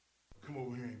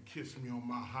kiss me on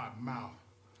my hot mouth.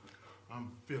 I'm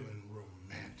feeling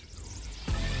romantical.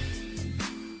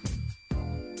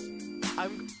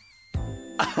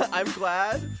 I'm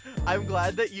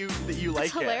glad that you like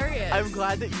It's hilarious. it. I'm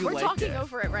glad that you We're like it. We're talking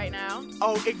over it right now.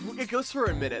 Oh, it goes for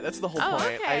a minute. That's the whole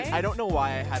point. Okay. I don't know why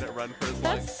I had it run for as long.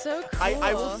 That's so cool.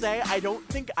 I will say I don't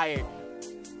think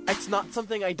it's not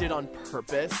something I did on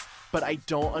purpose, but I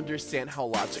don't understand how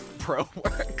Logic Pro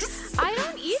works. I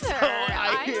don't either.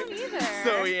 I don't either.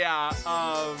 So yeah,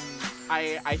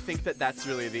 I think that's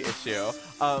really the issue.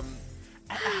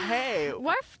 Hey,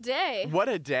 Rough day. what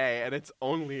a day, and it's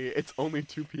only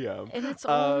 2 p.m. And it's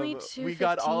only 2:15. We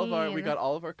got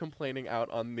all of our complaining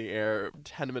out on the air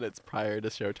 10 minutes prior to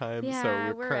showtime. Yeah,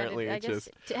 so we're currently edited.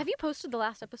 Have you posted the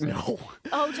last episode? No.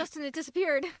 Oh, Justin, it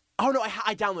disappeared. Oh no,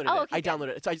 I downloaded it. Okay, I downloaded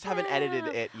it, so I just haven't edited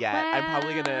it yet. I'm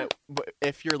probably gonna.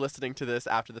 If you're listening to this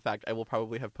after the fact, I will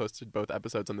probably have posted both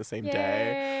episodes on the same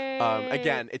day.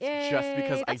 Again, it's just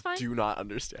because I do not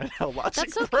understand how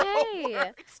Logic Pro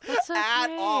works at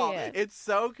all. It's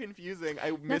so confusing.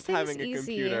 I miss having a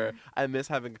computer. I miss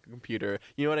having a computer.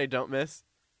 You know what I don't miss?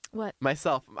 What?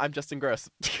 Myself. I'm Justin Gross.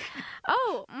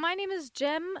 Oh, my name is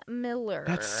Jem Miller.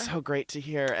 That's so great to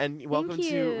hear. And welcome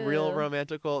to Reel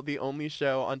Romantical, the only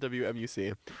show on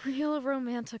WMUC. Reel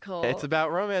Romantical. It's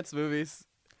about romance movies.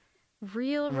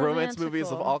 Reel Romantical. Romance movies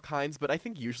of all kinds, but I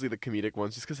think usually the comedic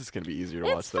ones, just because it's going to be easier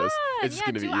to watch those. It's just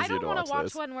going to be easier to watch those. I don't want to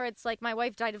watch one where it's like my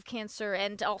wife died of cancer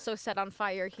and also set on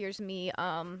fire. Here's me.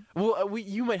 Well,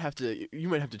 you might have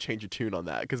to change your tune on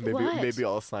that because maybe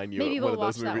I'll assign you one of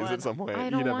those movies at some point.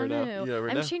 I don't you never want know. to. You never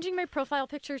know. I'm changing my profile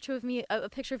picture to a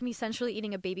picture of me sensually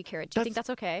eating a baby carrot. Do you think that's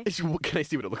okay? Can I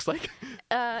see what it looks like?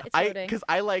 It's loading. Because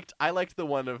I liked the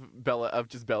one of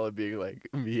Bella being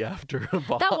like me after a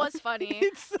bong. That was funny.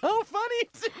 It's so funny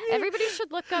to me. Everybody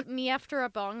should look up me after a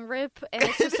bong rip, and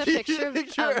it's just a picture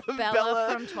of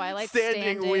Bella from Twilight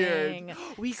standing weird.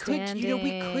 We could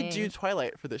do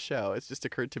Twilight for the show. It's just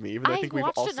occurred to me. Even though I think we've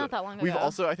watched it not that long ago. We've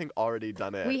also I think already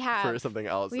done it for something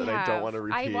else, and I don't want to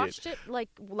repeat. I watched it like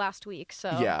last week,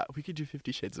 so yeah, we could do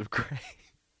 50 Shades of Grey.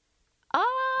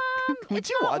 Would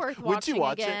you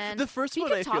watch it? The first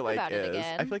one I feel like is.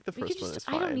 I feel like the first one is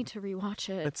fine. I don't need to rewatch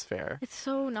it. That's fair. It's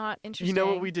so not interesting. You know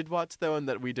what we did watch though, and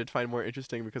that we did find more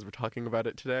interesting because we're talking about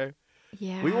it today?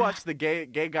 Yeah. We watched the gay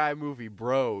guy movie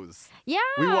Bros. Yeah.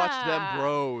 We watched them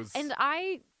Bros. And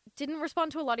I didn't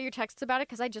respond to a lot of your texts about it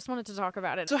because I just wanted to talk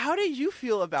about it. So how did you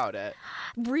feel about it?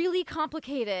 Really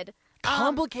complicated.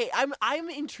 I'm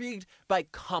intrigued by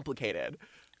complicated.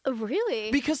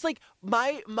 Really? Because like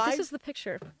my This is the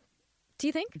picture. Do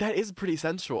you think? That is pretty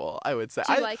sensual, I would say.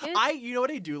 Do you like it? You know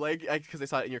what I do like? Because I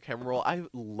saw it in your camera roll. I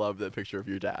love that picture of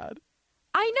your dad.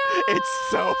 I know! It's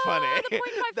so funny. The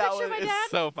 0.5 picture of my dad. That is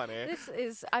so funny. This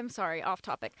is, I'm sorry, off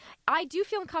topic. I do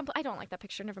feel I don't like that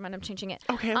picture. Never mind, I'm changing it.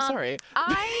 Okay, I'm sorry.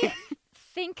 I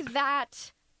think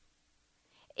that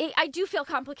I do feel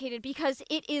complicated because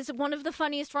it is one of the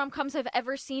funniest rom-coms I've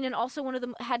ever seen, and also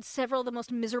had several of the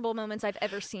most miserable moments I've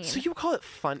ever seen. So you call it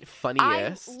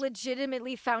funniest? I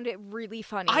legitimately found it really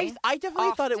funny. I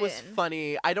definitely thought it was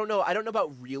funny. I don't know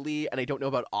about really, and I don't know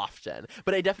about often,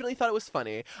 but I definitely thought it was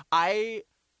funny. My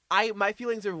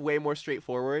feelings are way more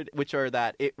straightforward, which are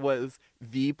that it was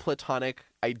the platonic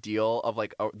ideal of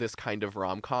like this kind of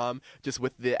rom-com, just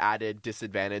with the added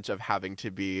disadvantage of having to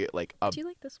be like Do you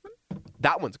like this one?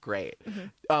 That one's great.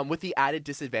 Mm-hmm. With the added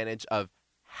disadvantage of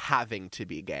having to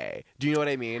be gay. Do you know what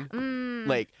I mean?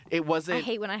 Like it wasn't. I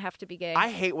hate when I have to be gay. I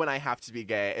hate when I have to be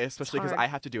gay, especially because I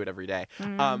have to do it every day.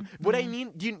 What I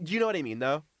mean, do you know what I mean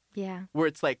though? Yeah. Where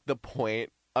it's like the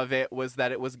point of it was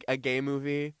that it was a gay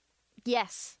movie.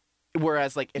 Yes.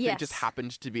 Whereas, like, if it just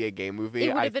happened to be a gay movie,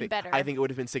 it would have been better. I think it would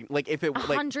have been like if it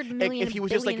 100 million, if he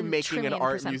was just like making an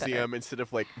art museum instead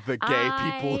of like the gay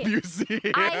people museum.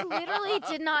 I literally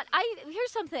did not.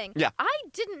 Here's something. Yeah. I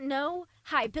didn't know.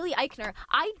 Hi, Billy Eichner.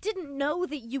 I didn't know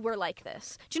that you were like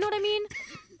this. Do you know what I mean?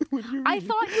 What do you mean? I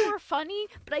thought you were funny,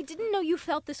 but I didn't know you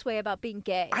felt this way about being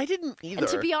gay. I didn't either. And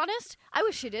to be honest, I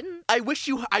wish you didn't. I wish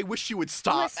you would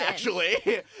stop. Listen. Actually,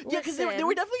 yeah, because there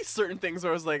were definitely certain things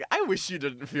where I was like, I wish you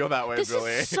didn't feel that way,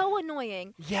 Billy. This is so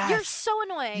annoying. Yes. You're so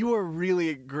annoying. You are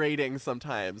really grating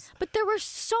sometimes. But there were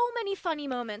so many funny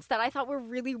moments that I thought were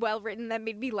really well written that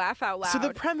made me laugh out loud. So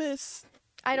the premise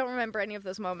I don't remember any of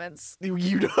those moments.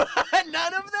 You don't?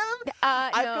 None of them? No.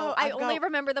 I only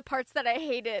remember the parts that I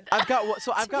hated. I've got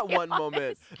one honest.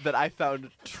 moment that I found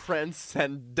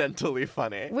transcendentally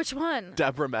funny. Which one?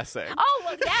 Deborah Messing. Oh,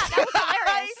 well, yeah, that was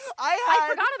hilarious. I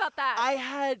forgot about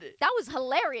that. That was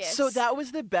hilarious. So that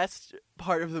was the best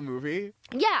part of the movie.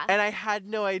 Yeah. And I had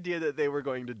no idea that they were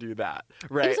going to do that.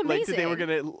 Right? It was amazing. Like that they were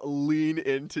going to lean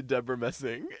into Deborah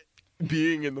Messing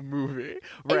being in the movie,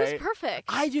 right? It was perfect.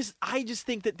 I just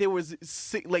think that there was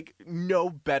like no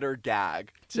better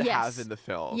gag to have in the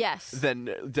film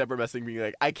than Deborah Messing being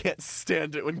like, I can't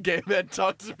stand it when gay men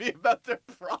talk to me about their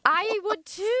problems. I would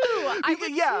too. I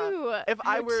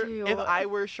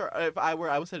would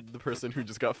too. The person who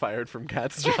just got fired from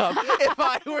Kat's job. If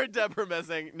I were Deborah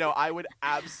Messing, no, I would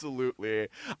absolutely.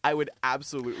 I would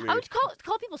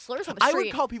call people slurs on the street. I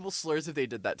would call people slurs if they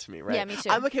did that to me, right? Yeah, me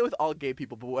too. I'm okay with all gay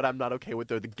people, but what I'm not okay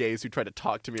with are the gays who try to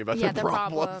talk to me about their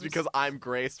problems because I'm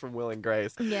Grace from Will and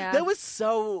Grace. Yeah. That was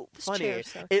so funny.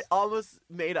 True, it almost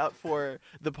made up for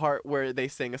the part where they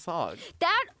sing a song.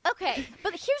 Okay,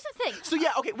 but here's the thing. So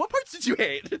yeah, okay, what parts did you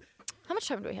hate? How much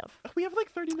time do we have? We have like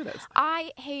 30 minutes.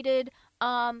 I hated,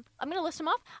 I'm going to list them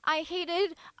off. I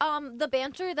hated the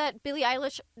banter that Billie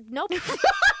Eilish... Nope.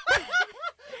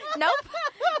 Nope.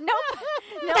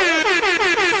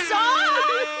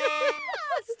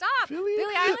 Stop. Billie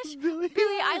Eilish.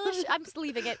 I'm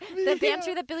leaving it. The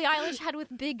banter that Billie Eilish had with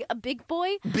a big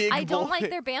boy. I don't like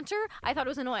their banter. I thought it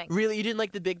was annoying. Really? You didn't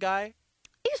like the big guy?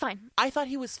 He was fine. I thought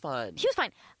he was fun. He was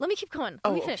fine. Let me keep going.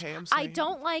 Let me finish. Okay, I'm sorry. I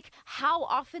don't like how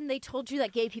often they told you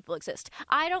that gay people exist.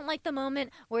 I don't like the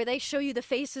moment where they show you the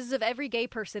faces of every gay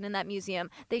person in that museum.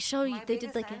 They show you. They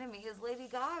did like. My biggest enemy is Lady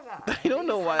Gaga. I don't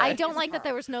know why. I don't like that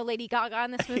there was no Lady Gaga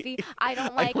in this movie. I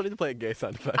don't like. I wanted to play a gay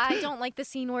sound effect. I don't like the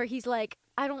scene where he's like.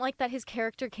 I don't like that his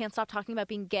character can't stop talking about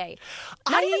being gay.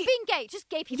 Not even being gay, just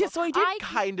gay people. Yeah, so I did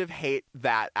kind of hate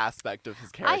that aspect of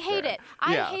his character. I hate it.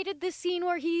 I hated the scene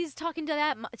where he's talking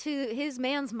to his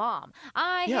man's mom.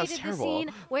 I hated the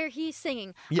scene where he's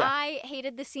singing. Yeah. I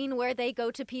hated the scene where they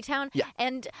go to P-Town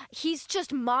and he's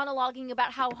just monologuing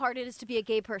about how hard it is to be a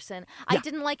gay person. Yeah. I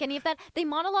didn't like any of that. They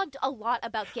monologued a lot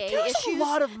about gay issues. There was a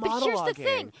lot of monologuing. But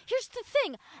here's the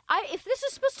thing. If this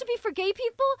is supposed to be for gay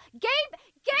people, gay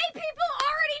people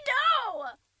already know!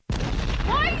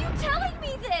 Why are you telling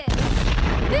me this?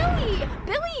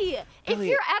 Billy, if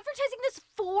you're advertising this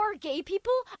for gay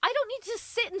people, I don't need to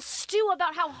sit and stew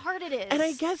about how hard it is. And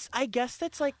I guess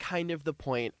that's like kind of the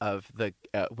point of the,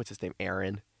 what's his name,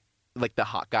 Aaron? Like the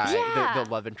hot guy, the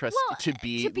love interest, to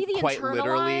be the quite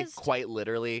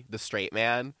literally the straight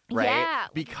man, right? Yeah,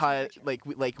 because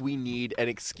we need an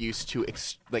excuse to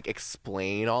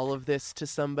explain all of this to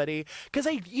somebody. Because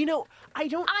I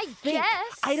don't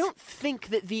think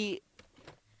that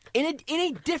in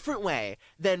a different way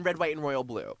than Red, White, and Royal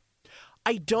Blue,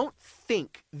 I don't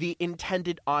think the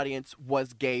intended audience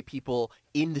was gay people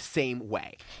in the same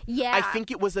way. Yeah, I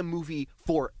think it was a movie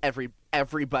for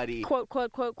everybody. Quote,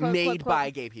 made by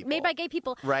gay people. Made by gay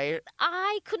people. Right?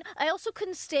 I also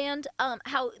couldn't stand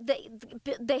how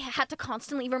they had to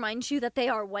constantly remind you that they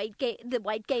are white gay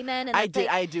men. And I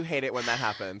do hate it when that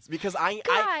happens because I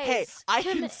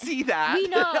can see that. We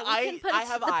know. I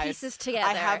have eyes. Pieces together.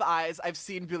 I have eyes. I've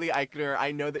seen Billy Eichner.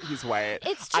 I know that he's white.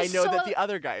 It's just I know that the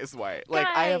other guy is white. Like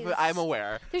I'm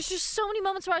aware. There's just so many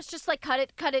moments where I was just like, cut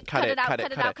it out.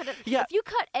 Yeah. If you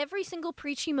cut every single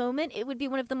preachy moment, it would be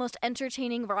one of the most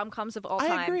entertaining rom-coms of all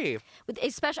time. I agree.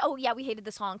 We hated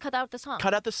the song. Cut out the song.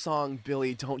 Cut out the song,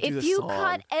 Billy. Don't do the song. If you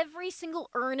cut every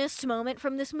single earnest moment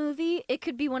from this movie, it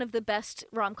could be one of the best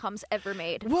rom-coms ever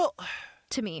made. Well,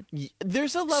 to me,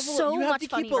 there's a level. So you have much to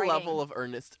keep a level of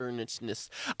earnestness.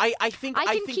 I think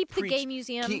keep the gay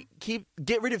museum.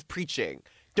 Get rid of preaching.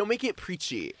 Don't make it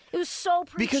preachy. It was so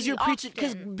preachy. Because you're preaching.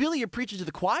 Because Billy, you're preaching to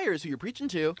the choirs who you're preaching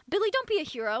to. Billy, don't be a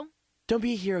hero. Don't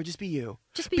be a hero. Just be you.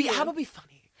 Just be you. How about be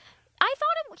funny? I thought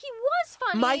he was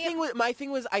funny. My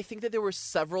thing was, I think that there were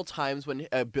several times when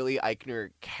a Billy Eichner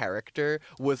character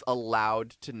was allowed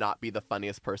to not be the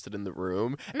funniest person in the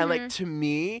room, and like to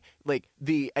me, like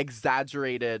the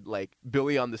exaggerated like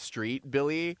Billy on the street,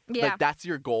 Billy, like that's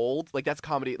your gold, like that's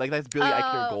comedy, like that's Billy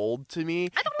Eichner gold to me.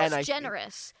 I thought it was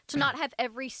generous to not have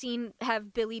every scene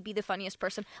have Billy be the funniest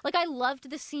person. Like I loved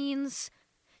the scenes.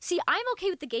 See, I'm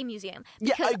okay with the gay museum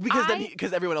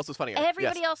because everyone else was funnier.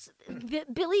 Everybody else,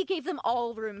 Billy gave them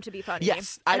all room to be funny.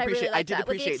 Yes, I did appreciate that.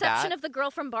 With the exception of the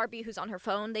girl from Barbie who's on her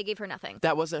phone, they gave her nothing.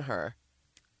 That wasn't her.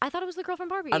 I thought it was the girl from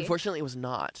Barbie. Unfortunately, it was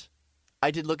not.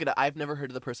 I did look at it. I've never heard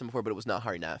of the person before, but it was not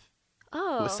Hari Neff.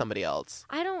 Oh. It was somebody else.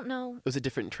 I don't know. It was a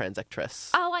different trans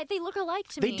actress. Oh, they look alike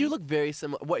to me. They do look very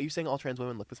similar. What, are you saying all trans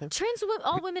women look the same?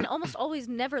 All women almost always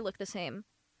never look the same.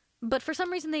 But for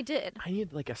some reason they did. I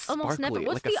need like a sparkly, Almost never.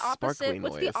 What's like the a opposite? sparkly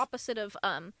What's noise. the opposite of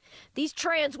these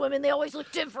trans women? They always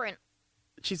look different.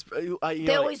 She's.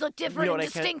 They always look different and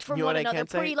distinct from one another.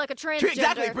 Pretty like a transgender.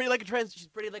 Exactly, pretty like a trans. She's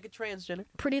pretty like a transgender.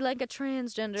 Pretty like a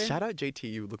transgender. Shout out JT,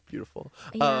 you look beautiful.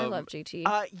 Yeah, I love JT.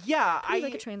 Yeah, pretty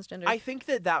like a transgender. I think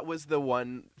that was the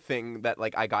one thing that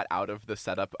like I got out of the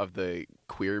setup of the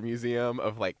queer museum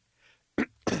of like.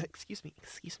 excuse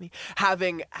me,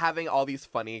 having all these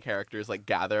funny characters like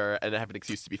gather and have an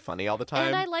excuse to be funny all the time.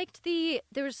 And I liked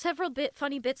there were several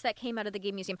funny bits that came out of the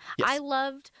gay museum. Yes. I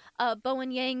loved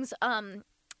Bowen Yang's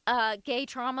gay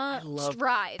trauma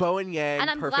ride. Bowen Yang, and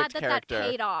I'm perfect glad character. that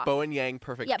paid off. Bowen Yang,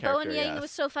 perfect character. Yeah, Bowen Yang yes.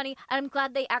 was so funny, and I'm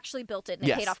glad they actually built it and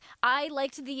it paid off. I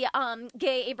liked the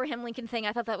gay Abraham Lincoln thing.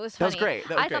 I thought that was funny. That was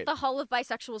great. I thought the Hall of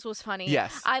Bisexuals was funny.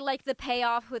 Yes. I liked the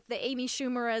payoff with the Amy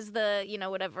Schumer as the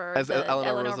whatever as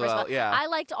Eleanor Roosevelt. Yeah. I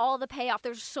liked all the payoff.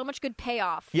 There was so much good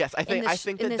payoff. Yes, I think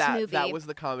movie. that was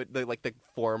the comedy, the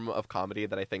form of comedy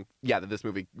that I think that this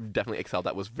movie definitely excelled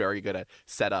at. Was very good at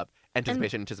setup.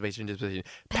 Anticipation,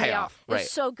 payoff. Right.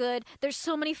 It's so good. There's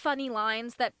so many funny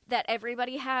lines that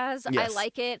everybody has. Yes. I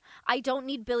like it. I don't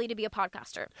need Billy to be a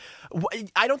podcaster.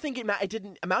 I don't think it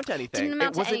didn't amount to anything.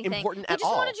 It wasn't important at all.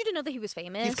 He just wanted you to know that he was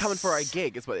famous. He's coming for our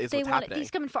gig. Is what's happening. He's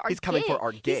coming for our gig. He's coming for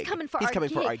our gig. He's coming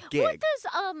for our gig. What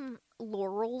does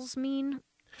laurels mean?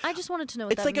 I just wanted to know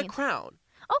what that means. It's like a crown.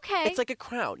 Okay. It's like a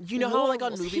crown. You know how like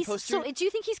on movie posters. So do you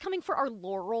think he's coming for our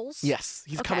laurels? Yes,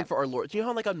 he's coming for our laurels. Do you know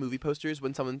how like on movie posters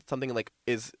when something like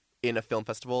is in a film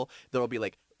festival, there will be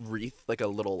like wreath, like a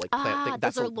little like plant thing.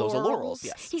 Those are laurels.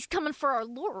 Yes. He's coming for our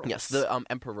laurels. Yes, the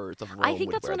emperors of Rome. I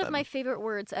think that's would wear one of them. my favorite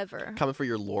words ever. Coming for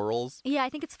your laurels. Yeah, I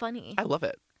think it's funny. I love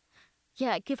it.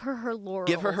 Yeah, give her her laurels.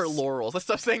 Give her her laurels. Let's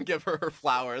stop saying give her her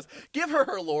flowers. Give her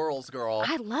her laurels, girl.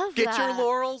 I love Get that. Your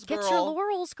laurels, girl. Get your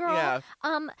laurels, girl. Yeah.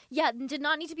 Yeah, did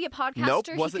not need to be a podcaster. Nope,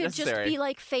 wasn't he could necessary. just be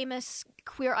like famous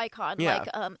queer icon, like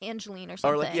Angeline or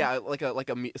something. Or like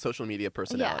a social media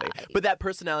personality. Yeah. But that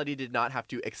personality did not have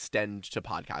to extend to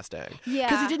podcasting. Yeah.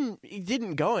 Because he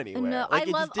didn't go anywhere. No, like,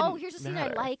 I love. Here's the scene I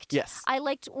liked. Yes. I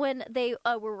liked when they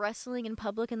were wrestling in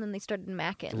public and then they started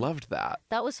macking. Loved that.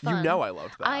 That was fun. You know I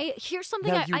loved that. Here's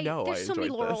something there's so many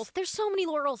laurels. There's so many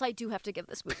laurels I do have to give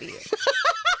this movie. You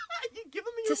give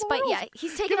him your laurels.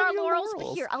 He's taking our laurels,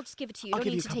 but here, I'll just give it to you. You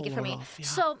don't need to take it from me. Yeah.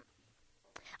 So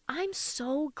I'm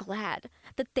so glad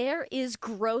that there is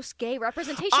gross gay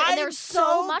representation, and there's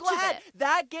so much of it.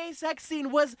 That gay sex scene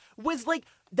was like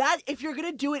that. If you're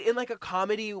gonna do it in like a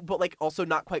comedy, but like also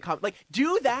not quite comedy, like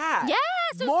do that. Yes,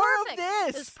 it was more perfect. of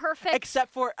this. It was perfect.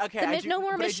 Except for no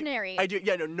more missionary. I do.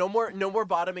 Yeah, no more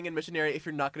bottoming in missionary. If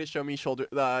you're not gonna show me knees on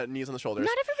the shoulders.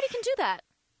 Not everybody can do that.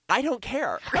 I don't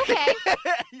care. Okay.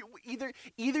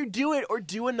 either do it or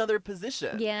do another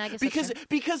position. Yeah, I guess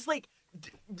because like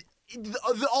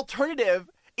the alternative.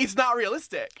 It's not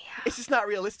realistic. Yeah. It's just not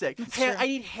realistic. I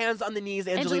need hands on the knees,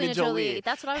 Angelina Jolie.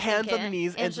 That's what I was hands thinking. on the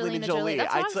knees, Angelina Jolie.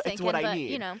 That's what I was thinking, it's what I but,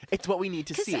 need. You know. It's what we need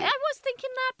to see. I was thinking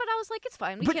that, but I was like, it's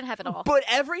fine. We can have it all. But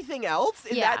everything else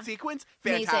in that sequence,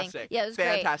 fantastic. Amazing. Yeah, it was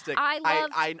fantastic.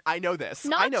 Great. I know this.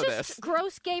 Not I know just this.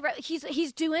 gross gay.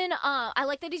 He's doing. I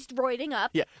like that he's roiding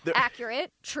up. Yeah.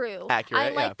 Accurate. True. Accurate. I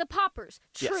like the poppers.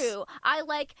 True. Yes. I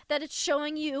like that it's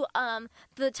showing you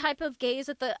the type of gays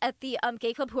at the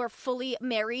gay club who are fully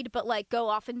married, but like go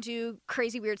off and do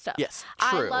crazy weird stuff. Yes,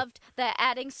 true. I loved that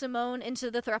adding Simone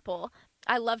into the throuple.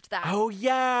 I loved that. Oh,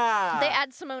 yeah. They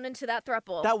add Simone into that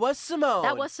throuple. That was Simone.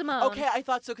 Okay, I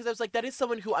thought so because I was like, that is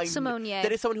someone who I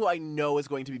that is someone who I know is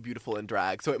going to be beautiful in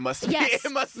drag. So it must be. Yes.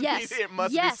 It must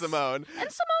be Simone. And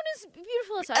Simone is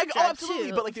beautiful as drag absolutely,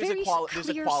 too. but like there's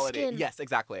a quality. Skin. Yes,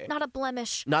 exactly. Not a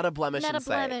blemish. Not a blemish. Not a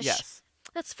blemish. Yes.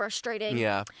 That's frustrating.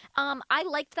 Yeah. I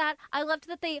liked that. I loved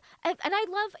that they and I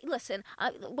love. Listen,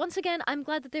 once again, I'm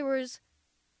glad that there was.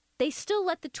 They still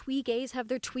let the twee gays have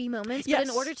their twee moments, but in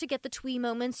order to get the twee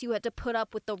moments, you had to put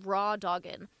up with the raw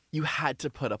dogging. You had to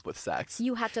put up with sex.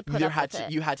 You had to put up with it.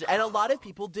 You had to, and a lot of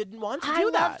people didn't want to do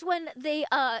that. I loved when they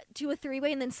do a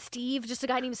three-way and then Steve, just a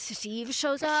guy named Steve,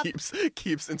 shows up.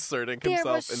 Keeps inserting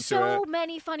himself into it. There were so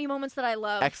many funny moments that I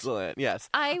loved. Excellent, yes.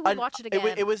 I would watch it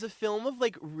again. It was a film of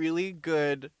like really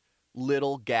good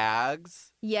little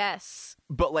gags. Yes.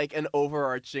 But like an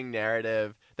overarching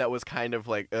narrative that was kind of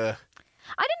like, ugh.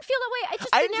 I didn't feel that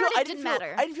way. The narrative didn't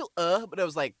matter. I didn't feel but I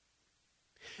was like,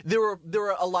 there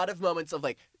were a lot of moments of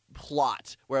like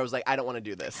plot where I was like, I don't want to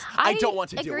do this. I don't want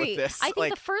to deal with this. I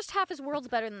think the first half is worlds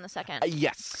better than the second.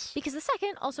 Yes. Because the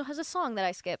second also has a song that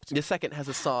I skipped. The second has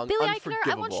a song, Billy Unforgivable.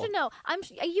 Eichner, I want you to know,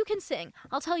 you can sing.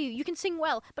 I'll tell you, you can sing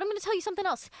well. But I'm going to tell you something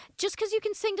else. Just because you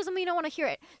can sing doesn't mean I want to hear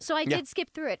it. So I did skip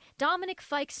through it. Dominic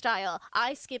Fike style.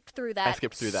 I skipped through that.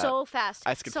 So fast.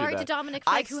 Sorry to Dominic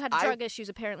Fike, who had drug issues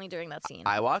apparently during that scene.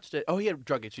 I watched it. Oh, he had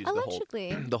drug issues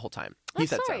the whole time. He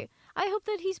said so. I hope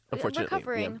that he's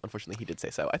recovering. Yeah, unfortunately, he did say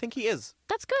so. I think he is.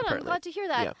 That's good. Apparently. I'm glad to hear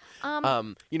that.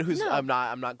 Yeah. You know who's I'm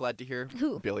not glad to hear?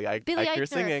 Who? Billy Eichner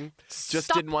singing.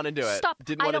 Just didn't want to do it. Stop.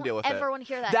 Didn't want to deal with it. I don't ever want to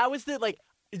hear that.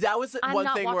 That was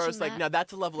one thing where I was like, that. no,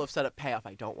 that's a level of setup payoff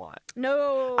I don't want.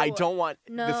 No. I don't want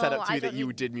the setup to be that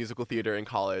you did musical theater in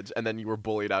college and then you were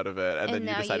bullied out of it and then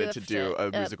you decided to do a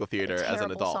musical theater as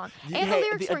an adult. Song. And the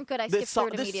lyrics weren't good. I skipped through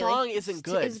it immediately. The song isn't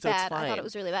good, it's so bad. it's fine. I thought it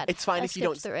was really bad. It's fine if you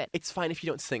don't. Through it. It's fine if you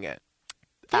don't sing it.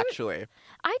 Actually,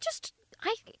 I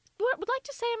would like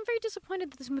to say I'm very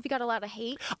disappointed that this movie got a lot of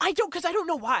hate. I don't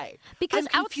know why. Because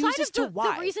I'm confused outside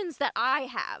of the reasons that I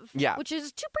have, which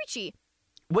is too preachy.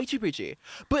 Way too preachy.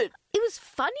 But it was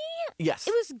funny. Yes.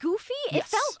 It was goofy. It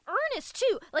felt earnest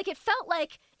too. Like it felt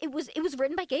like it was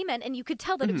written by gay men, and you could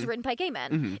tell that it was written by gay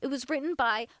men. It was written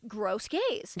by gross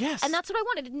gays. Yes. And that's what I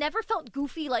wanted. It never felt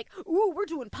goofy like, ooh, we're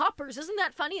doing poppers. Isn't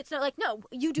that funny? It's not like, no,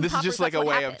 you do this poppers. This is just like a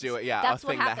way of doing that's a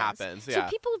thing that happens. Yeah. So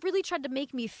people really tried to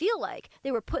make me feel like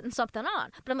they were putting something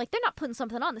on. But I'm like, they're not putting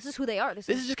something on. This is who they are. This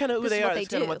is just kind of who they are. This is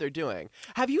kind of what they're doing.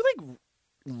 Have you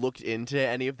looked into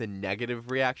any of the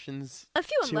negative reactions? A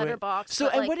few in Letterboxd. So,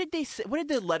 and what did they say? What did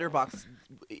the Letterboxd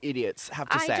idiots have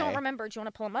to say? I don't remember. Do you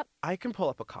want to pull them up? I can pull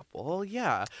up a couple.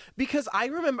 Yeah, because I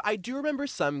do remember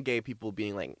some gay people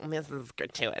being like, "This is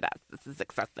gratuitous. This is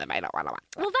excessive. I don't want to watch."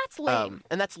 Well, that's lame.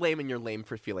 And that's lame, and you're lame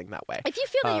for feeling that way. If you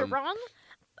feel that you're wrong,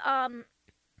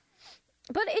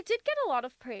 but it did get a lot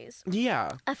of praise.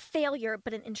 Yeah. A failure,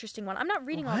 but an interesting one. I'm not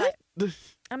reading all that.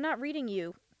 I'm not reading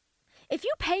you. If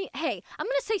you pay, hey, I'm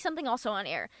going to say something also on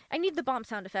air. I need the bomb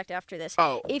sound effect after this.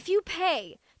 Oh. If you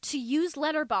pay to use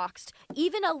Letterboxd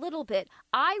even a little bit,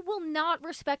 I will not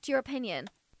respect your opinion.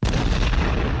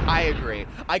 I agree.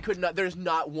 I could not. There's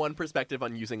not one perspective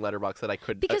on using Letterboxd that I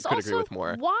could agree with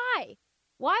more. Why?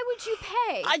 Why would you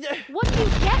pay? What do you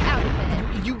get out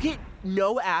of it? You get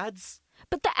no ads.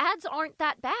 But the ads aren't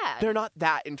that bad. They're not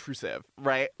that intrusive,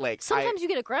 right? Like sometimes you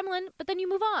get a gremlin, but then you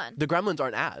move on. The gremlins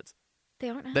aren't ads. They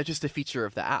aren't ads? That's just a feature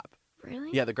of the app. Really?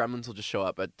 Yeah, the gremlins will just show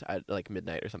up at like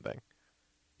midnight or something.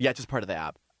 Yeah, it's just part of the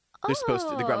app. They're supposed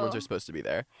to. The gremlins are supposed to be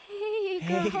there.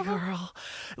 Hey girl.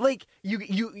 Like you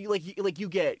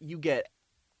get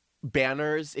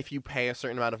banners. If you pay a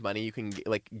certain amount of money, you can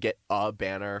get a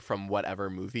banner from whatever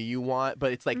movie you want.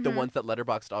 But it's like the ones that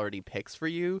Letterboxd already picks for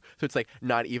you, so it's like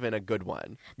not even a good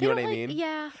one. You know what I mean?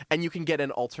 Yeah. And you can get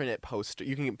an alternate poster.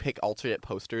 You can pick alternate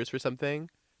posters for something.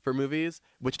 For movies,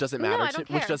 which doesn't matter.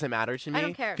 Which doesn't matter to me. I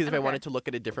don't care. Because if I wanted to look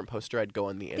at a different poster, I'd go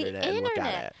on the internet and look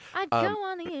at it. I'd go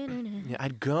on the internet. Yeah,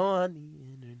 I'd go on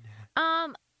the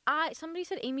internet. Somebody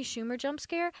said Amy Schumer jump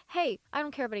scare. Hey, I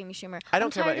don't care about Amy Schumer. I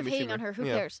don't care about Amy hating Schumer. On her. Who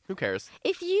cares? Who cares?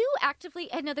 If you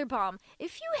another bomb.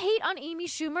 If you hate on Amy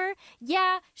Schumer,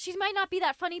 yeah, she might not be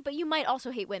that funny, but you might also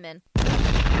hate women.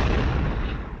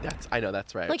 I know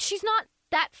that's right. Like she's not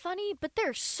that funny, but there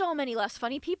are so many less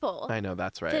funny people. I know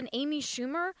that's right. Than Amy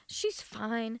Schumer. She's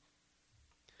fine.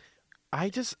 I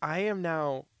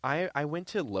went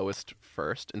to lowest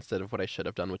first instead of what I should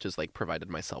have done, which is like provided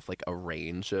myself like a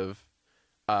range of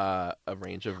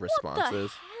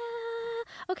responses.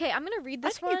 Okay, I'm going to read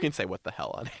this one. You can say what the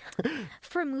hell on here.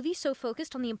 For a movie so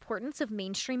focused on the importance of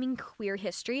mainstreaming queer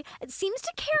history, it seems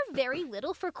to care very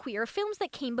little for queer films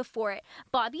that came before it.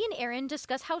 Bobby and Aaron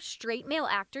discuss how straight male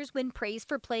actors win praise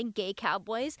for playing gay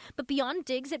cowboys, but beyond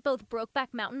digs at both Brokeback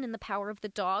Mountain and The Power of the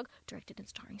Dog, directed and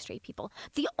starring straight people,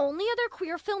 the only other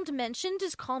queer film mentioned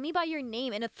is Call Me By Your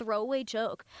Name in a throwaway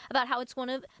joke about how it's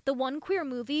the one queer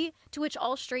movie to which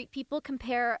all straight people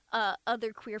compare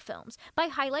other queer films. By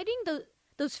highlighting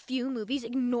those few movies,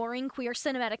 ignoring queer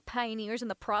cinematic pioneers in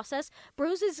the process,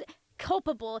 Bros is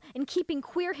culpable in keeping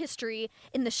queer history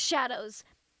in the shadows,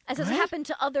 as has happened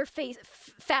to other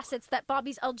facets that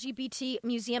Bobby's LGBT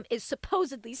museum is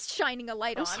supposedly shining a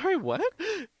light on. I'm sorry, what?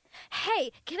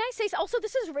 Hey, can I say... Also,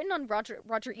 this is written on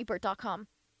RogerEbert.com.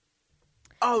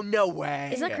 Oh, no way.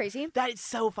 Isn't that crazy? That is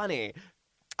so funny.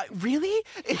 Really?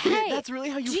 Hey, that's really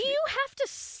how you... Do you have to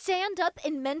stand up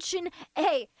and mention,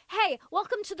 hey,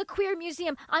 welcome to the Queer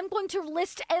Museum. I'm going to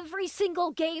list every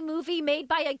single gay movie made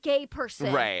by a gay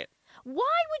person. Right. Why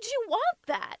would you want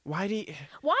that? Why do you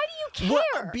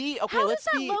care? okay, How let's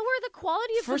does that be lower the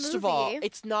quality of the movie? First of all,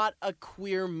 it's not a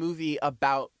queer movie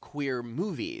about queer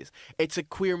movies. It's a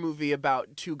queer movie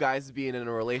about two guys being in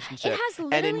a relationship. It has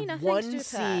literally and in nothing one to do with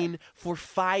scene for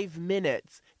 5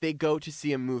 minutes, they go to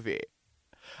see a movie.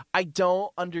 I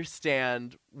don't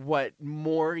understand what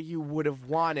more you would have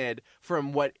wanted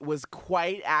from what was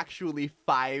quite actually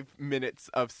 5 minutes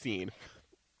of scene.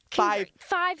 Five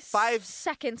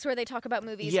seconds where they talk about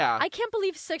movies. Yeah. I can't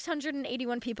believe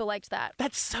 681 people liked that.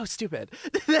 That's so stupid.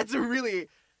 That's really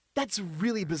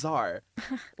bizarre.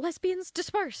 Lesbians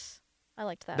disperse. I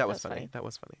liked that. That was funny. That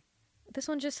was funny. This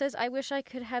one just says, I wish I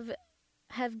could have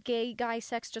gay guy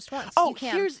sex just once. Oh, you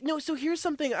can. here's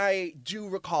something I do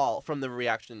recall from the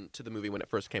reaction to the movie when it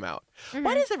first came out.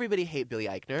 Why does everybody hate Billy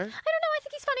Eichner? I don't know. I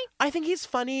think he's funny. I think he's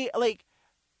funny.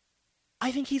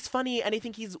 I think he's funny, and I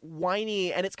think he's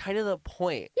whiny, and it's kind of the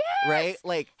point, right?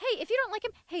 Hey, if you don't like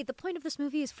him, the point of this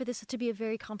movie is for this to be a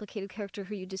very complicated character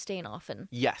who you disdain often.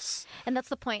 Yes. And that's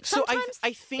the point. So Sometimes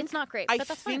I think it's not great, but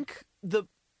that's fine.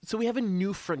 So we have a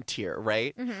new frontier,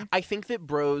 right? Mm-hmm. I think that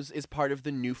Bros is part of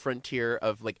the new frontier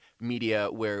of media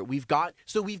where we've gotten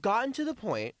to the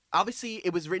point. Obviously,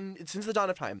 it was written since the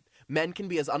dawn of time. Men can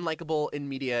be as unlikable in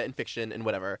media and fiction and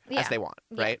whatever as they want,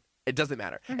 right? It doesn't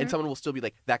matter. Mm-hmm. And someone will still be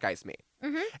like, that guy's me.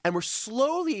 Mm-hmm. And we're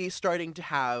slowly starting to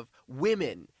have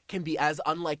women can be as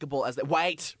unlikable as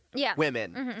white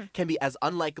women can be as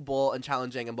unlikable and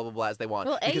challenging and blah, blah, blah as they want.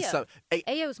 Well, because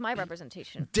Ayo's my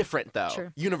representation. Different, though.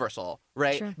 True. Universal,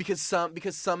 right? True. Because some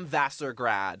Vassar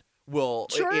grad will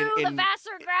the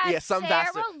Vassar grad.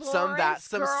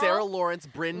 some Sarah Lawrence,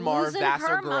 Bryn Mawr losing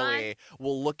Vassar her girly mind.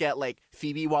 will look at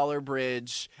Phoebe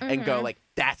Waller-Bridge and go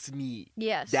that's me.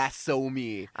 Yes, that's so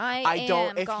me.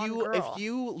 If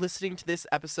you listening to this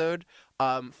episode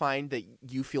find that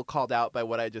you feel called out by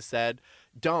what I just said,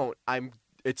 don't.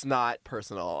 It's not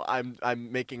personal.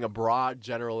 I'm making a broad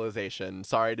generalization.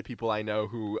 Sorry to people I know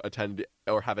who attend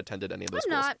or have attended any of those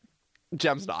schools. Not.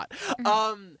 Jem's not.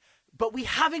 But we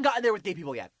haven't gotten there with gay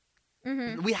people yet.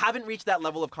 Mm-hmm. We haven't reached that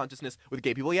level of consciousness with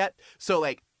gay people yet. So,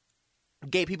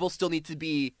 gay people still need to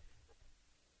be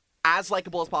as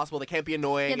likable as possible. They can't be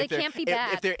annoying. Yeah, they can't be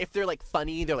bad. If they're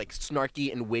funny, they're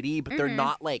snarky and witty, but they're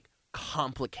not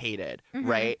complicated,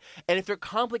 right? And if they're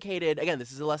complicated, again,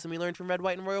 this is a lesson we learned from Red,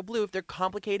 White, and Royal Blue. If they're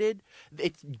complicated,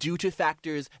 it's due to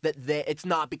factors that it's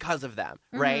not because of them,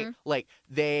 right?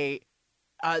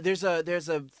 There's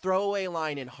a throwaway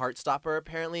line in Heartstopper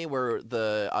apparently where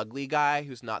the ugly guy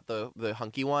who's not the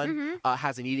hunky one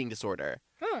has an eating disorder,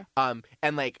 and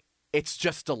it's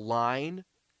just a line.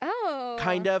 Oh.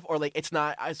 Kind of, or it's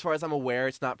not, as far as I'm aware,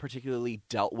 it's not particularly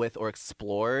dealt with or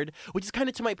explored, which is kind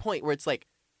of to my point where it's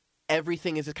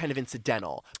everything is just kind of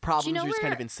incidental. Problems are just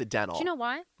kind of incidental. Do you know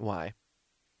why? Why?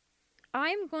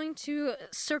 I'm going to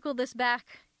circle this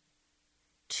back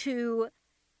to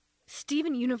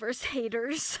Steven Universe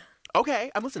haters. Okay,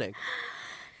 I'm listening.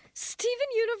 Steven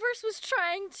Universe was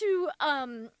trying to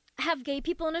have gay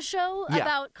people in a show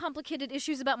about complicated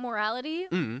issues about morality.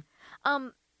 Mm-hmm.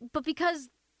 But because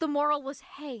the moral was,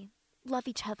 hey, love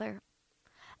each other.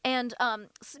 And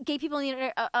gay people on the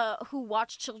internet who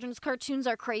watch children's cartoons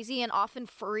are crazy and often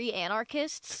furry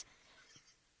anarchists.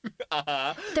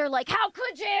 They're like, how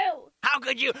could you? How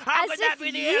could you? How could that be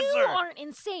the answer? You aren't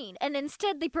insane. And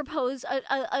instead they propose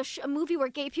a movie where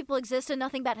gay people exist and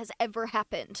nothing bad has ever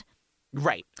happened.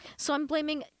 Right. So I'm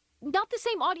blaming not the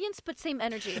same audience, but same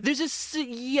energy. There's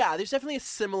definitely a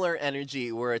similar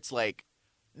energy where it's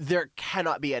there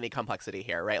cannot be any complexity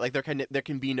here, right? There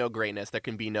can be no grayness. There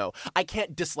can be no, I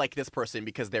can't dislike this person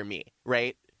because they're me,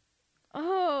 right?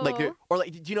 Oh. Do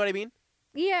you know what I mean?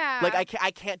 Yeah.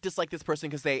 I can't dislike this person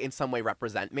because they in some way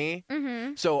represent me.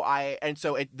 Mm-hmm. So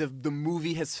the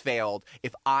movie has failed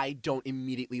if I don't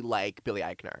immediately like Billy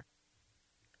Eichner.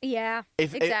 Yeah.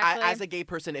 Exactly. As a gay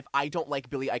person, if I don't like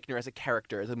Billy Eichner as a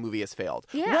character, the movie has failed.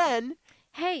 Yeah.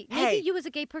 Maybe you as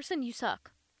a gay person, you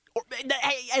suck.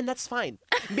 And that's fine.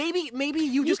 Maybe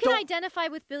you just can identify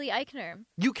with Billy Eichner.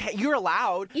 You're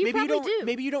allowed. Maybe you do.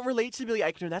 Maybe you don't relate to Billy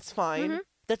Eichner. That's fine. Mm-hmm.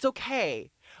 That's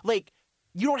okay.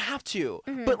 You don't have to.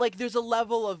 Mm-hmm. But there's a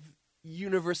level of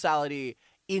universality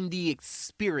in the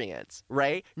experience,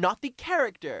 right? Not the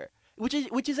character, which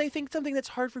is I think something that's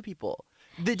hard for people.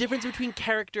 The difference between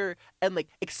character and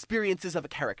experiences of a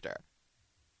character.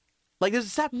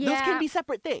 Those can be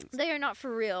separate things. They are not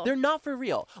for real. They're not for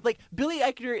real. Billy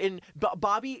Eichner in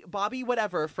Bobby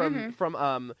whatever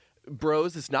from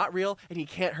Bros is not real, and he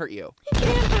can't hurt you. He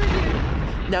can't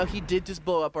hurt you. Now, he did just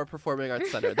blow up our Performing Arts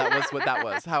Center. That was what that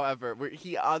was. However,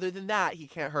 other than that, he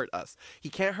can't hurt us. He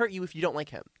can't hurt you if you don't like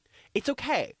him. It's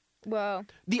okay. Whoa.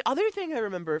 The other thing I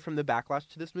remember from the backlash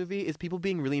to this movie is people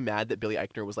being really mad that Billy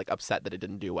Eichner was, like, upset that it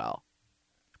didn't do well.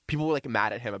 People were, like,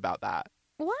 mad at him about that.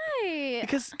 Why?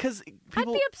 Because people... I'd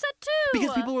be upset too.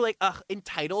 Because people were like, ugh,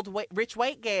 entitled rich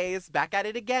white gays, back at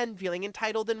it again, feeling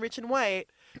entitled and rich and white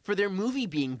for their movie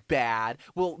being bad.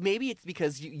 Well, maybe it's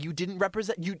because you didn't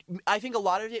represent... I think a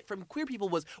lot of it from queer people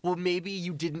was, well, maybe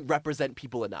you didn't represent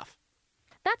people enough.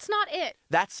 That's not it.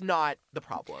 That's not the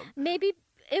problem. Maybe...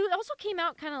 It also came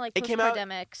out kind of like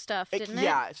post-pandemic stuff, didn't it?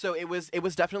 Yeah, so it was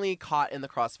definitely caught in the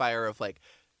crossfire of, like,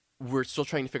 we're still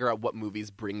trying to figure out what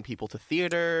movies bring people to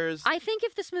theaters. I think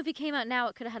if this movie came out now,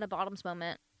 it could have had a Bottoms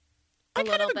moment. I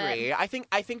kind of agree. I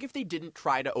think if they didn't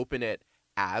try to open it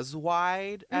as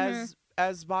wide as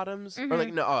Bottoms, or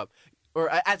like or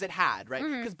as it had, right?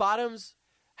 Because Bottoms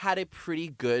had a pretty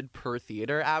good per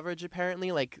theater average,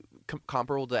 apparently, like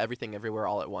comparable to Everything Everywhere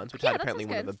All at Once, which had apparently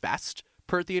one of the best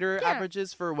per theater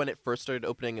averages for when it first started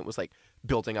opening. It was like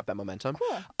building up that momentum.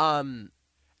 Cool.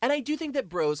 And I do think that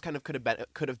Bros kind of could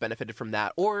have benefited from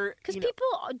that, or because people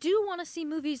do want to see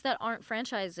movies that aren't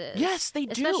franchises. Yes, they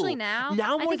do. Especially now.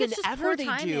 Now more than it's ever, they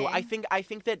timing. do. I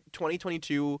think that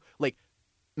 2022, like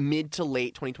mid to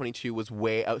late 2022, was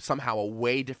somehow a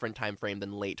way different time frame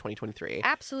than late 2023.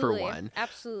 Absolutely. For one,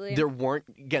 absolutely. There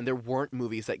weren't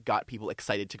movies that got people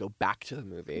excited to go back to the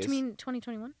movies. Do you mean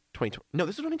 2021? No,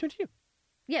 this is 2022.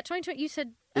 Yeah, 2020. You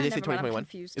said. Did I say 2021? I'm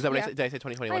confused. Is that what I said? Did I say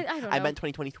 2021? I don't know. I meant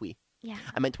 2023. Yeah.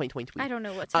 I meant 2023. I don't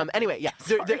know what's happening. Anyway, yeah.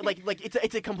 They're like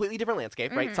it's a completely different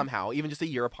landscape, right? Somehow, even just a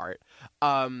year apart.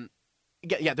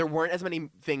 Yeah, there weren't as many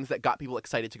things that got people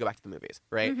excited to go back to the movies,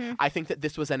 right? I think that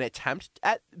this was an attempt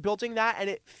at building that, and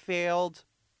it failed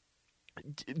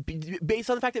based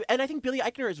on the fact that, and I think Billy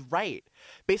Eichner is right,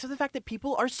 based on the fact that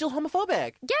people are still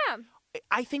homophobic. Yeah.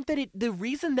 I think that the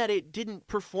reason that it didn't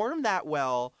perform that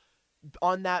well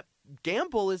on that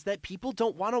gamble is that people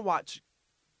don't want to watch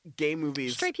gay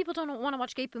movies. Straight people don't want to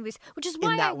watch gay movies, which is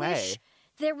why I wish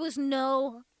there was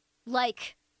no,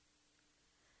 like,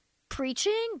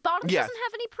 preaching. Bottoms doesn't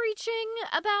have any preaching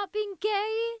about being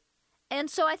gay. And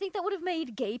so I think that would have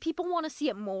made gay people want to see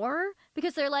it more,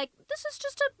 because they're like, this is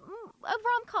just a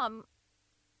rom-com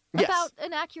about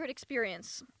an accurate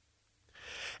experience.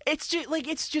 It's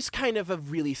just kind of a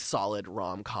really solid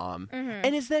rom-com.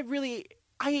 And is that really...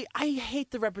 I hate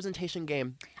the representation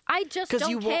game. I just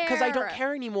don't care. Because I don't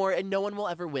care anymore, and no one will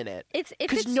ever win it.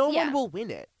 Because no one will win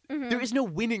it. There is no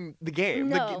winning the game.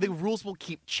 No. The rules will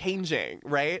keep changing,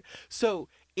 right? So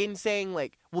in saying,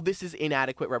 like, well, this is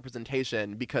inadequate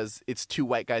representation because it's two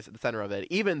white guys at the center of it,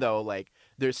 even though, like,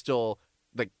 there's still,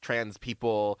 like, trans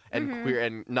people and queer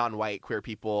and non-white queer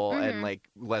people and, like,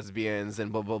 lesbians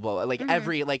and blah, blah, blah. Like,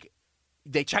 every, like,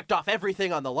 they checked off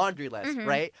everything on the laundry list,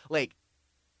 right? Like,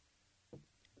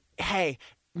 hey,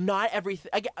 not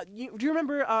everything. Do you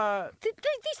remember?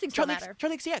 These things don't matter.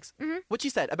 Charlie XCX. What she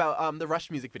said about the Rush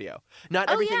music video.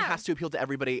 Not everything has to appeal to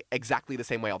everybody exactly the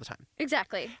same way all the time.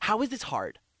 Exactly. How is this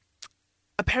hard?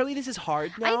 Apparently, this is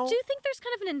hard now. I do think there's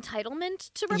kind of an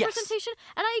entitlement to representation,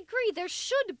 and I agree there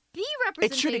should be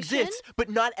representation. It should exist, but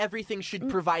not everything should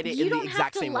provide it in the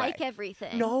exact same way. You don't have to like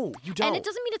everything. No, you don't. And it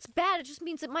doesn't mean it's bad. It just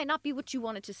means it might not be what you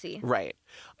wanted to see. Right.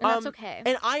 And that's okay.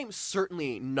 And I'm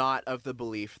certainly not of the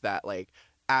belief that, like,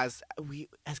 as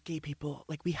gay people,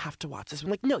 like, we have to watch this. I'm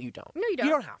like, no, you don't. No, you don't.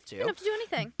 You don't have to. You don't have to do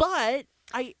anything. But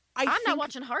I'm not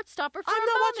watching Heartstopper for I'm a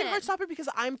not moment. watching Heartstopper because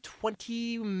I'm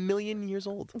 20 million years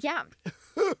old. Yeah.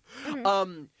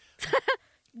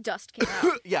 Dust came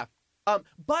out. Yeah.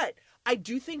 But I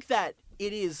do think that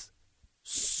it is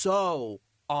so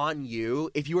on you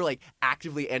if you are, like,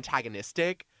 actively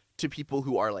antagonistic to people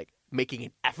who are, like, making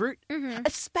an effort,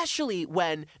 especially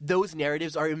when those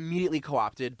narratives are immediately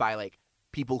co-opted by, like,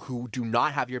 people who do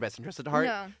not have your best interest at heart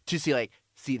to see, like,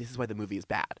 this is why the movie is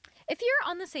bad. If you're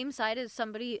on the same side as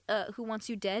somebody who wants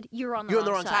you dead, you're on the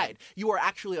wrong side. You are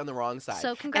actually on the wrong side.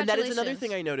 So congratulations. And that is another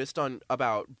thing I noticed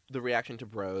about the reaction to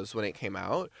Bros when it came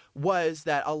out, was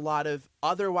that a lot of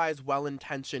otherwise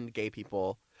well-intentioned gay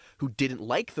people who didn't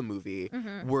like the movie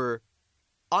were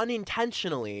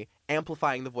unintentionally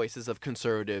amplifying the voices of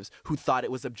conservatives who thought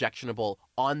it was objectionable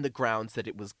on the grounds that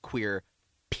it was queer,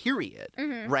 period.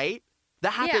 Right?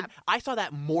 That happened. Yeah. I saw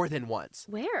that more than once.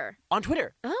 Where? On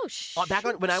Twitter. Oh,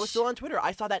 when I was still on Twitter,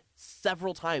 I saw that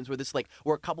several times where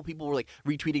a couple people were, like,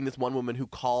 retweeting this one woman who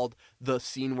called the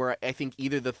scene where I think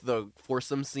either the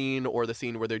foursome scene or the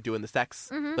scene where they're doing the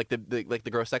sex, like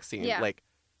the gross sex scene, like,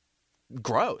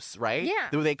 gross, right? Yeah.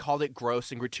 They called it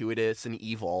gross and gratuitous and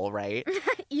evil, right?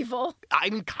 Evil. I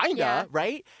mean, kinda,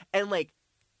 right? And, like,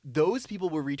 those people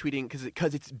were retweeting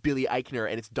because it's Billy Eichner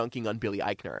and it's dunking on Billy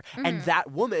Eichner. And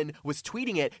that woman was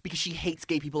tweeting it because she hates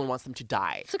gay people and wants them to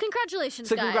die. So congratulations,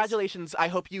 So guys. congratulations. I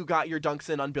hope you got your dunks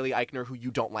in on Billy Eichner, who you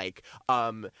don't like.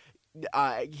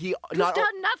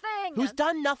 Who's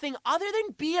done nothing other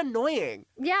than be annoying.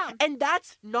 Yeah. And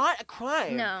that's not a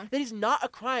crime. No. That is not a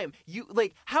crime.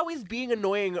 How is being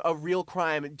annoying a real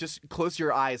crime? Just close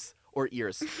your eyes or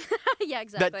ears. Yeah,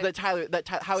 exactly. How is I'm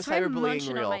cyberbullying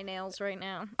munching real? on my nails right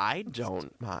now. I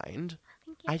don't mind.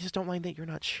 I just don't mind that you're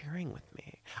not sharing with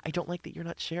me. I don't like that you're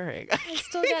not sharing. I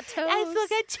still got toes.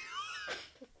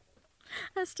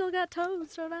 I still got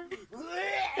toes, don't I?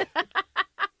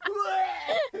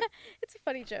 It's a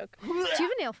funny joke. Do you have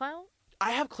a nail file?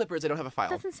 I have clippers. I don't have a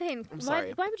file. That's insane. I'm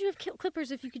sorry. Why would you have clippers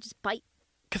if you could just bite?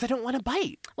 Because I don't want to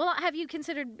bite. Well, have you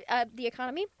considered the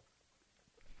economy?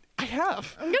 I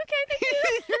have. Okay, thank you.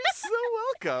 You're so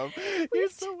welcome. You're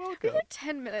so welcome. We have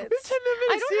 10 minutes. We have 10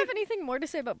 minutes. I don't have anything more to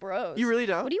say about Bros. You really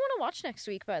don't? What do you want to watch next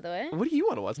week, by the way? What do you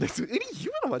want to watch next week? What do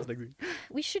you want to watch next week?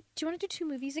 We should. Do you want to do 2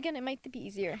 movies again? It might be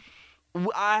easier.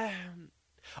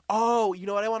 Oh, you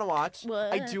know what I want to watch?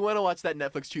 What? I do want to watch that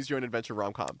Netflix Choose Your Own Adventure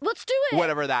rom-com. Let's do it.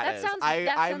 Whatever that is. I'm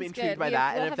sounds intrigued good. by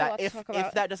that. We'll And have a lot to talk about.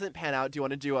 if that doesn't pan out, do you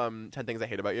want to do 10 Things I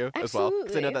Hate About You as well?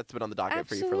 Because I know Absolutely. that's been on the docket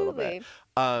for you for a little bit.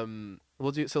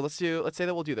 Let's say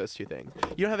that we'll do those 2 things.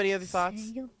 You don't have any other thoughts?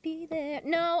 Say you'll be there.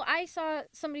 No, I saw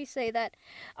somebody say that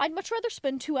I'd much rather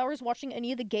spend 2 hours watching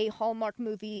any of the gay Hallmark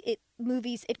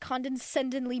movies it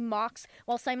condescendingly mocks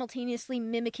while simultaneously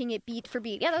mimicking it beat for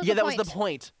beat. Yeah, that was the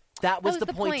point. That was the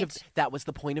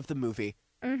point of the movie.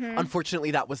 Mm-hmm.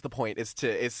 Unfortunately, that was the point.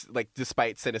 Is like,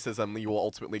 despite cynicism, you will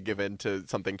ultimately give in to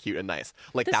something cute and nice.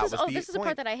 Like, this was the point. This is the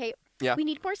part that I hate. Yeah. We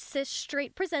need more cis,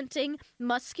 straight presenting,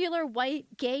 muscular, white,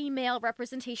 gay male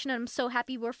representation, and I'm so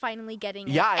happy we're finally getting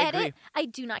it. Yeah, I Edit. agree. I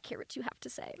do not care what you have to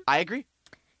say. I agree.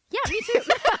 Yeah, me too.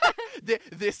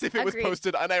 This, if it was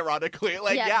posted unironically,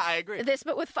 I agree. This,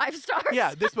 but with 5 stars.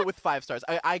 Yeah, this, but with 5 stars.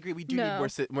 I agree. We do need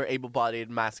more able-bodied,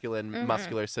 masculine,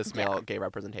 muscular, cis male gay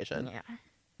representation. Yeah.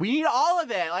 We need all of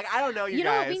it. Like, I don't know, you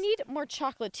guys. We need more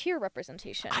chocolatier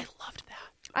representation. I loved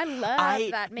that. I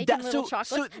love that. Making little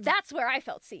chocolates. That's where I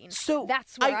felt seen. So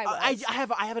that's where I was. I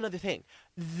have another thing.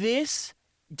 This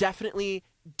definitely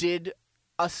did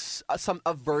a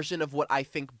version of what I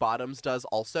think Bottoms does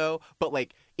also, but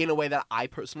like in a way that I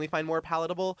personally find more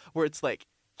palatable, where it's like,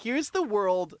 here's the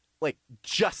world like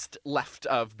just left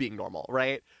of being normal,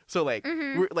 right? So like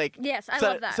we're like, yes, I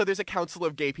love that. So there's a council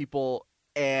of gay people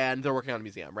and they're working on a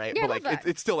museum, right? Yeah, but like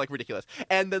it's still like ridiculous.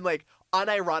 And then like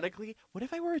unironically, what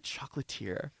if I were a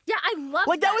chocolatier? Yeah, I love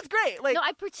like that was great. Like, no,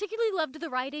 I particularly loved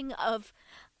the writing of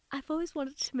I've always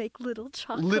wanted to make little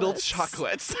chocolates. Little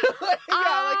chocolates.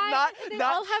 Not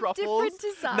truffles.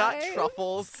 Not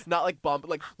truffles. Not like bomb, but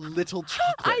like little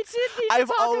chocolates. I did need to I've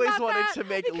talk always about wanted that to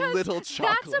make because little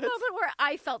chocolates. That's a moment where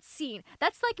I felt seen.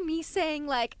 That's like me saying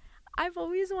like, I've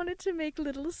always wanted to make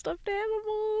little stuffed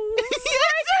animals. Yeah,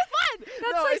 it's so fun.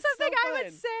 That's like something I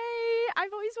would say.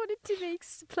 I've always wanted to make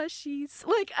plushies.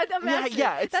 Like, imagine.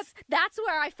 Yeah, that's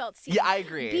where I felt seen. Yeah, I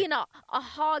agree. Being a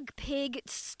hog pig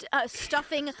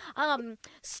stuffing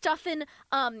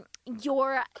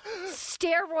your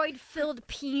steroid-filled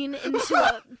peen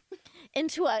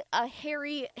into a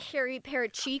hairy pair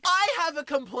of cheeks. I have a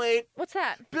complaint. What's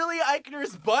that? Billy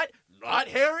Eichner's butt not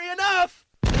hairy enough.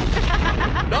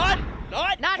 Not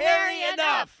hairy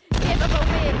enough. Give him a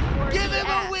wig. Give him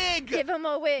a wig. Give him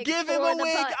a wig. Give him a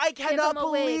wig. I cannot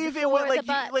believe it went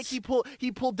like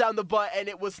he pulled down the butt and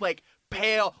it was like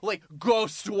pale, like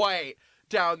ghost white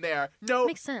down there. No,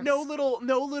 makes sense. No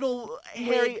little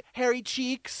hairy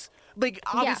cheeks. Like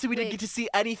obviously we didn't get to see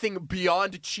anything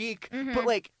beyond cheek, but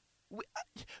like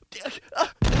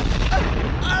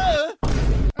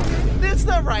that's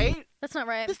not right. That's not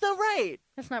right. That's not right.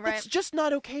 That's not right. It's just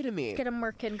not okay to me. Get a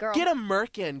merkin, girl. Get a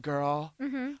merkin, girl.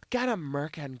 Mm-hmm. Get a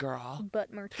merkin, girl.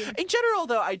 Butt merkin. In general,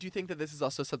 though, I do think that this is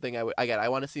also something I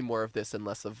want to see more of this and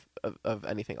less of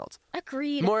anything else.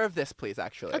 Agreed. More of this, please,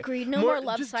 actually. Agreed. No more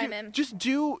Love Simon.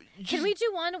 Can we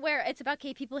do one where it's about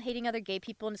gay people hating other gay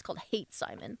people and it's called Hate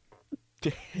Simon?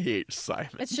 Hate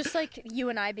Simon. It's just like you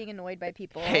and I being annoyed by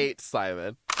people. Hate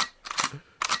Simon.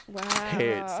 Wow.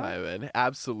 Hate Simon.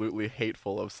 Absolutely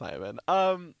hateful of Simon.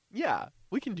 Yeah,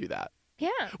 we can do that. Yeah.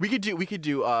 We could do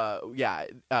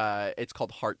it's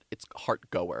called Heart. It's Heart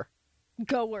Goer.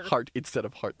 Goer. Heart instead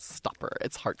of Heart Stopper.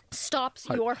 It's Heart. Stops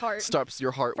your heart. Stops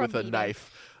your heart with a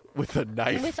knife. With a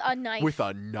knife. With a knife. With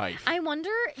a knife. I wonder,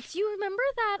 do you remember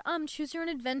that Choose Your Own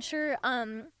Adventure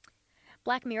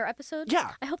Black Mirror episode?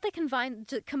 Yeah. I hope they combine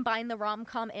the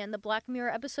rom-com and the Black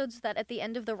Mirror episodes so that at the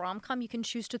end of the rom-com you can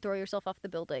choose to throw yourself off the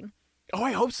building. Oh,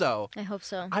 I hope so. I hope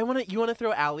so. You want to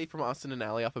throw Allie from Austin and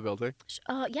Allie off a building?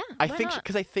 Yeah. I think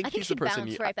she's the person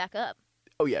bounce right back up.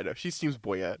 Oh yeah, no, she seems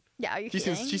buoyant. Yeah, are you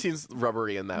She seems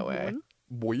rubbery in that way.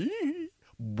 Boy.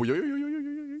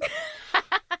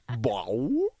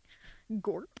 Wow.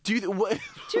 Gorp. Do you ever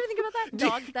think about that?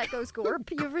 Dog that goes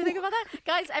gorp. You ever think about that?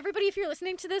 Guys, everybody, if you're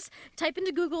listening to this, type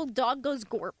into Google dog goes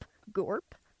gorp.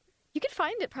 Gorp? You can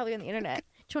find it probably on the internet.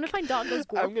 Do you want to find dog goes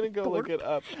gorp? I'm going to go look it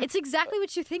up. It's exactly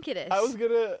what you think it is.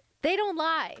 They don't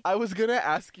lie. I was going to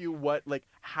ask you what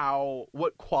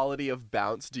quality of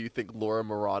bounce do you think Laura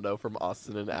Morano from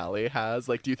Austin and Allie has?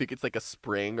 Like, do you think it's like a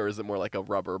spring or is it more like a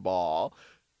rubber ball?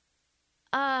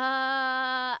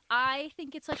 I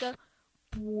think it's like a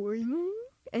boing,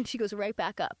 and she goes right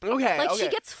back up. Okay. She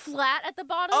gets flat at the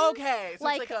bottom. Okay. So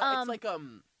it's like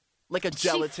a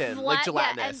gelatin, like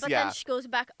gelatinous. But then she goes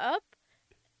back up.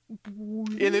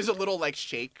 And there's a little like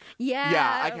shake. Yeah.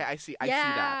 Yeah. Okay. I see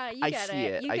that. I see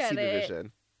it. I see the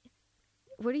vision.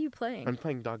 What are you playing? I'm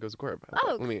playing Dog Goes Gorp.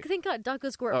 Oh, thank God, Dog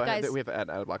Goes Gorp, guys. We have an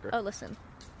ad blocker. Oh, listen.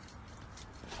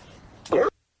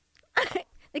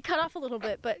 They cut off a little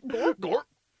bit, but gorp. Gorp.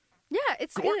 Yeah,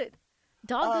 it's good.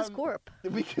 Dog goes gorp.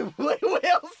 We can play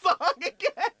Whale Song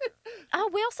again.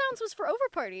 Whale Sounds was for Over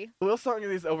Party. Whale Song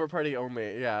is Over Party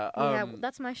only. Yeah. Yeah,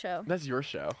 that's my show. That's your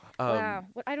show. Wow.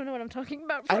 I don't know what I'm talking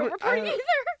about for Over Party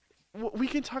either. We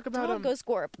can talk about Dog Goes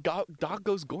Gorp. Dog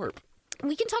Goes Gorp.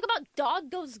 We can talk about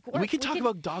Dog Goes Gorp. We can talk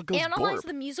about Dog Goes Gorp. Analyze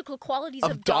the musical qualities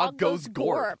of Dog Goes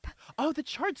Gorp. Oh, the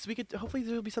charts. We could hopefully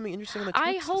there'll be something interesting on the charts.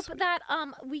 I hope that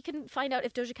we can find out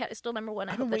if Doja Cat is still number one.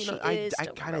 I hope that she is. I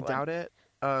kind of doubt it.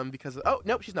 Because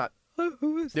nope, she's not.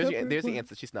 Who is that? There's the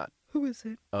answer. She's not. Who is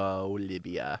it?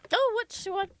 Olivia. Oh, which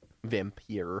one?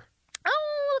 Vampire.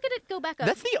 Oh, look at it go back up.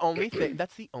 That's the only thing.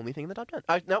 That's the only thing in the top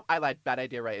 10. No, I lied. Bad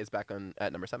Idea Right is back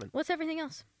at number 7. What's everything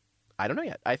else? I don't know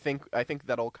yet. I think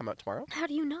that'll come out tomorrow. How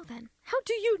do you know then? How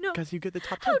do you know? Because you get the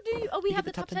top 10. How do you? Oh, we have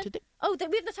the top 10 today. Oh,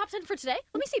 we have the top 10 for today.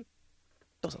 Let me see.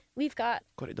 We've got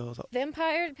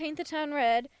Vampire, Paint the Town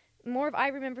Red, more of I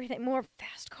Remember Everything, more of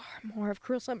Fast Car, more of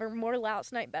Cruel Summer, more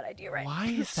Last Night, Bad Idea Right. Why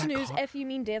is that Snooze, F You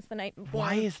Mean Dance the Night Before.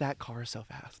 Why is that car so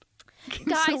fast?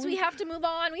 Guys, we have to move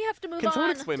on. We have to move on. Can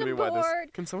someone explain to me why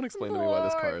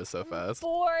this car is so fast?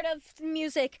 Bored of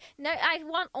music. No, I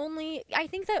want only. I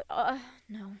think that.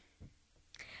 No.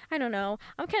 I don't know.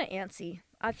 I'm kind of antsy.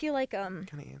 I feel like kind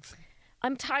of antsy.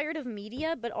 I'm tired of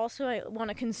media, but also I want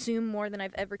to consume more than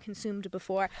I've ever consumed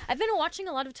before. I've been watching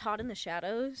a lot of Todd in the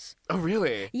Shadows. Oh,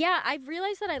 really? Yeah, I've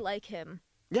realized that I like him.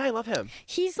 Yeah, I love him.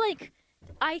 He's like,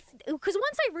 because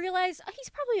once I realized he's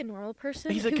probably a normal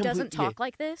person who doesn't talk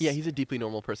like this. Yeah, he's a deeply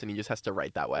normal person. He just has to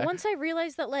write that way. Once I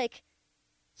realized that, like,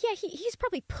 yeah, he's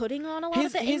probably putting on a lot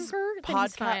of the anger.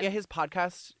 Yeah, his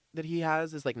podcast that he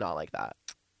has is like not like that.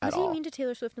 Was he mean to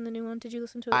Taylor Swift in the new one? Did you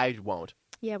listen to it? I won't.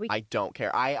 Yeah, I don't care.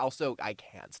 I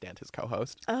can't stand his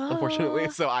co-host,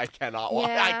 unfortunately, so I cannot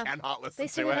listen to they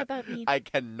say it. That about me. I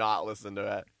cannot listen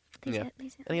to it. They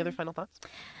say Any other final thoughts?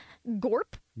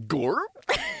 Gorp? Gorp?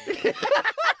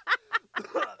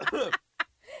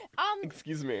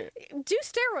 Excuse me. Do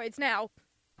steroids now.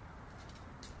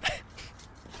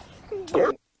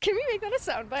 Can we make that a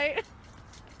soundbite?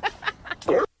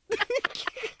 Gorp.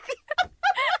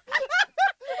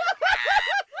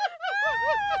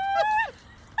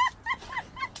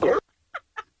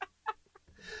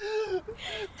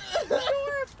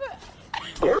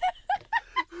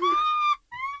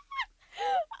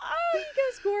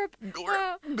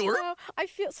 I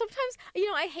feel sometimes,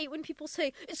 I hate when people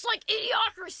say it's like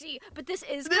Idiocracy, but this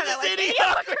is kind of like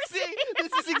Idiocracy.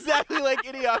 This is exactly like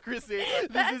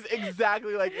Idiocracy.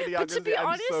 But to be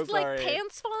honest, so like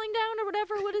Pants Falling Down or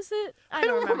whatever, what is it? I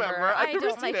don't remember. I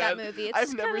don't like that movie.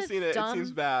 I've never seen it. Dumb. It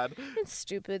seems bad. It's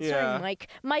stupid. Sorry, Mike.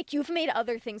 Mike, you've made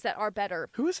other things that are better.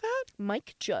 Who is that?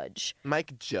 Mike Judge.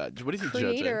 Mike Judge. What is he judging?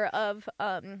 Creator of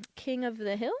King of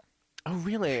the Hill. Oh,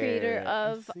 really? Creator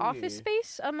of Office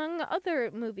Space, among other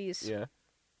movies. Yeah.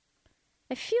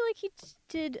 I feel like he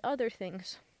did other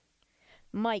things.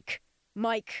 Mike.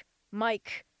 Yeah,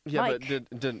 but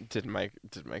did Mike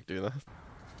do this?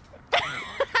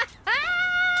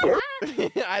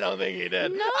 I don't think he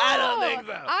did. No, I don't think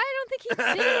so. I don't think he did.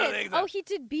 I don't think so. Oh, he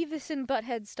did Beavis and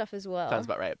Butthead stuff as well. Sounds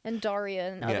about right. And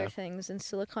Daria and other things in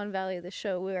Silicon Valley, the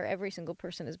show where every single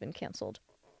person has been canceled.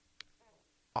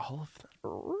 All of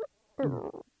them.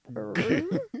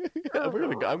 I'm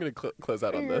gonna close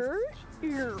out on this.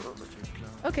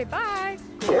 Okay, bye.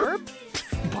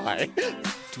 Bye.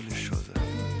 Toutes les choses.